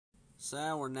So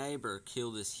our neighbor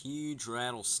killed this huge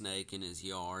rattlesnake in his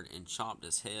yard and chopped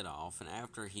its head off. And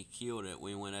after he killed it,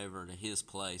 we went over to his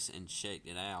place and checked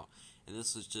it out. And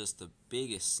this was just the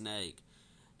biggest snake.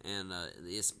 And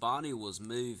its body was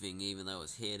moving even though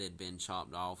its head had been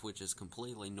chopped off, which is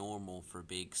completely normal for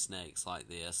big snakes like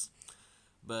this.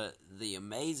 But the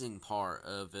amazing part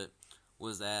of it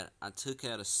was that I took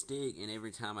out a stick, and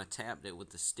every time I tapped it with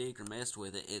the stick or messed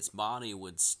with it, its body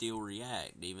would still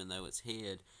react, even though its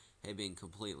head had been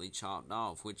completely chopped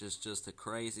off, which is just the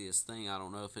craziest thing. I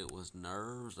don't know if it was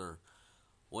nerves or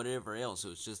whatever else. It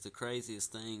was just the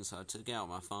craziest thing. So I took out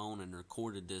my phone and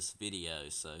recorded this video.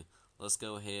 So let's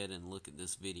go ahead and look at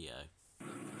this video.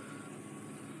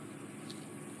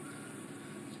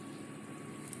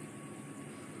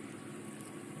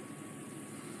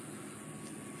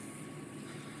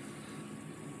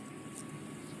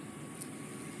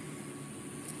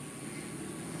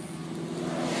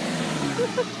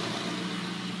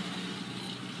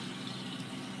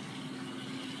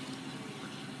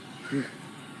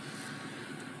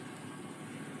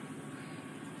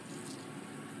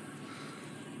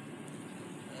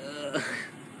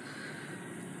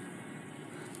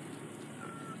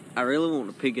 I really want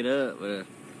to pick it up, but I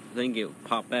think it would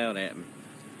pop out at me.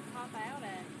 Pop out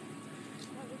at you?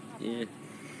 What would pop Yeah. out?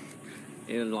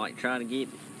 It would like try to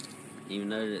get me, even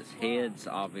though its head's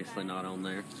obviously not on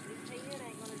there. Its head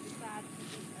ain't going to decide to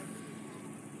keep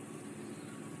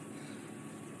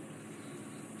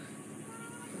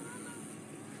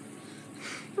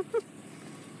open.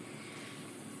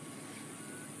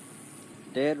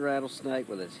 Dead rattlesnake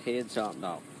with its head chopped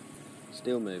off.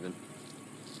 Still moving.